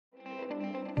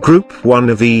Group 1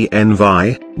 of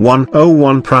ENVI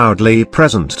 101 proudly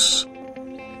presents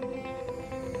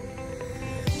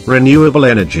Renewable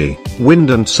Energy,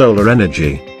 Wind and Solar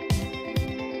Energy.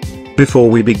 Before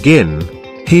we begin,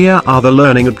 here are the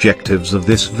learning objectives of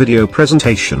this video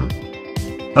presentation.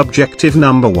 Objective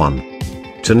number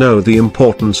 1. To know the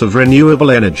importance of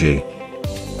renewable energy.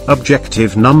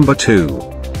 Objective number 2.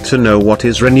 To know what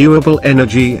is renewable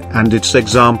energy and its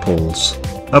examples.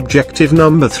 Objective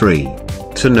number 3.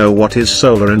 To know what is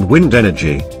solar and wind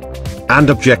energy. And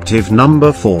objective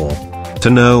number 4. To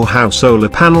know how solar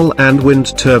panel and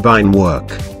wind turbine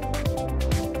work.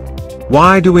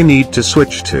 Why do we need to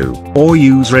switch to, or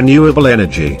use renewable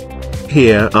energy?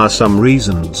 Here are some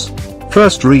reasons.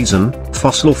 First reason,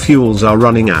 fossil fuels are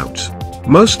running out.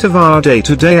 Most of our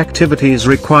day-to-day activities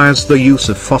requires the use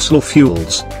of fossil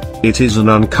fuels. It is an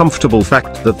uncomfortable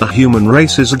fact that the human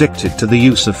race is addicted to the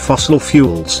use of fossil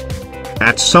fuels.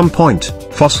 At some point,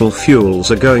 fossil fuels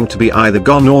are going to be either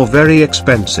gone or very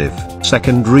expensive.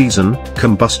 Second reason,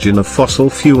 combustion of fossil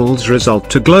fuels result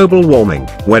to global warming.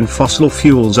 When fossil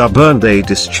fuels are burned, they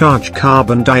discharge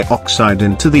carbon dioxide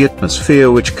into the atmosphere,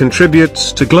 which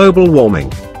contributes to global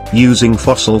warming. Using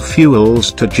fossil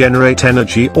fuels to generate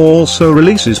energy also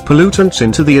releases pollutants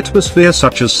into the atmosphere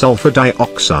such as sulfur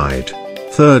dioxide.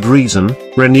 Third reason,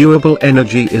 renewable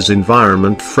energy is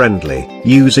environment friendly.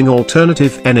 Using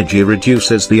alternative energy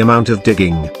reduces the amount of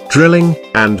digging, drilling,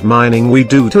 and mining we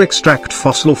do to extract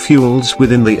fossil fuels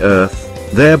within the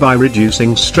earth, thereby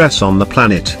reducing stress on the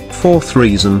planet. Fourth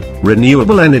reason,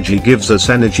 renewable energy gives us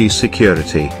energy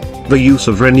security. The use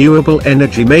of renewable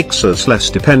energy makes us less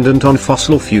dependent on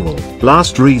fossil fuel.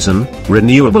 Last reason,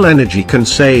 renewable energy can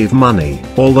save money.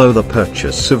 Although the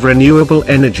purchase of renewable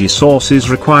energy sources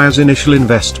requires initial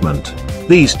investment,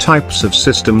 these types of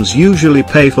systems usually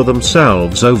pay for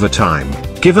themselves over time,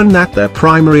 given that their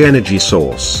primary energy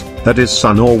source, that is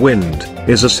sun or wind,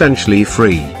 is essentially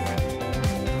free.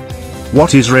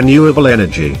 What is renewable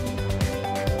energy?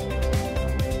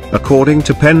 According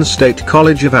to Penn State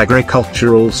College of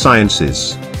Agricultural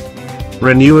Sciences,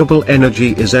 renewable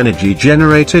energy is energy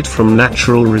generated from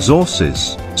natural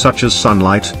resources, such as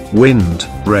sunlight, wind,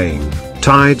 rain,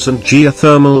 tides and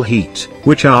geothermal heat,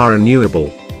 which are renewable,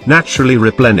 naturally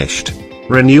replenished.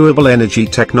 Renewable energy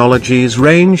technologies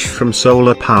range from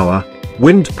solar power,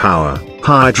 wind power,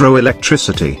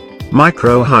 hydroelectricity,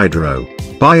 microhydro,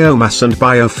 biomass and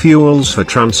biofuels for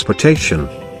transportation.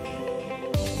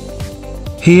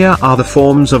 Here are the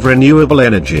forms of renewable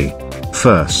energy.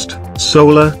 First,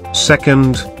 solar,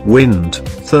 second, wind,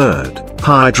 third,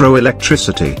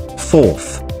 hydroelectricity,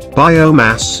 fourth,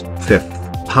 biomass,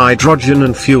 fifth, hydrogen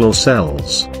and fuel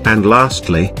cells, and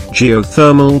lastly,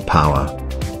 geothermal power.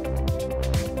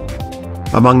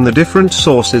 Among the different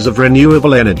sources of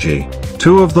renewable energy,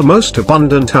 two of the most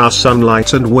abundant are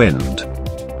sunlight and wind.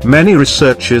 Many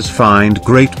researchers find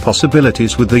great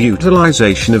possibilities with the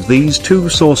utilization of these two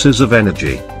sources of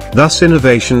energy, thus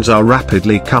innovations are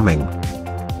rapidly coming.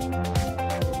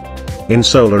 In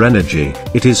solar energy,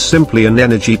 it is simply an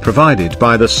energy provided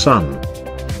by the sun.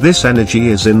 This energy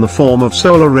is in the form of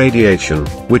solar radiation,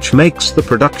 which makes the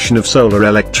production of solar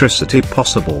electricity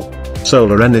possible.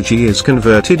 Solar energy is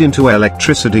converted into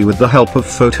electricity with the help of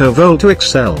photovoltaic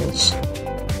cells.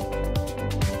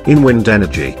 In wind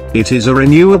energy, it is a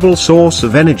renewable source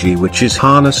of energy which is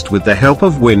harnessed with the help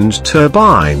of wind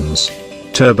turbines.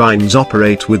 Turbines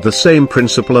operate with the same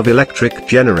principle of electric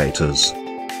generators.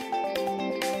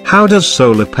 How does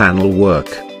solar panel work?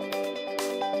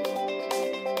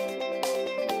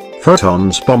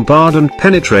 Photons bombard and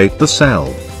penetrate the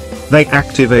cell. They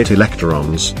activate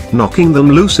electrons, knocking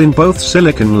them loose in both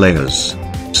silicon layers.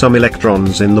 Some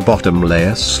electrons in the bottom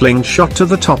layer slingshot to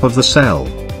the top of the cell.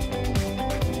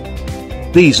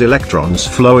 These electrons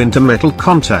flow into metal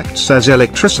contacts as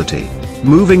electricity,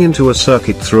 moving into a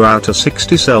circuit throughout a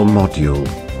 60-cell module.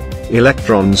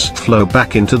 Electrons flow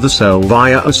back into the cell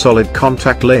via a solid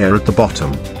contact layer at the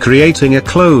bottom, creating a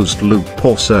closed loop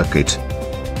or circuit.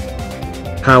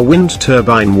 How wind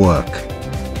turbine work?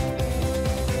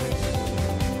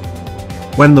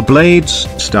 When the blades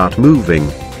start moving,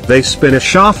 they spin a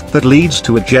shaft that leads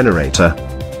to a generator.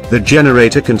 The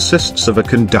generator consists of a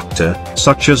conductor,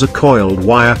 such as a coiled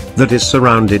wire, that is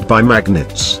surrounded by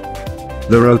magnets.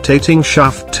 The rotating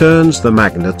shaft turns the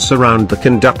magnets around the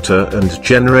conductor and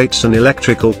generates an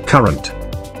electrical current.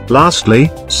 Lastly,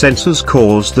 sensors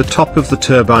cause the top of the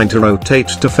turbine to rotate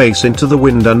to face into the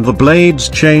wind, and the blades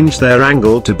change their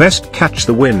angle to best catch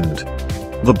the wind.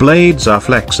 The blades are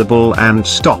flexible and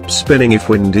stop spinning if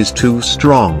wind is too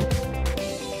strong.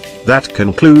 That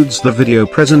concludes the video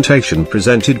presentation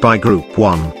presented by Group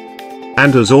 1.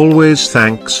 And as always,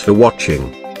 thanks for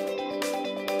watching.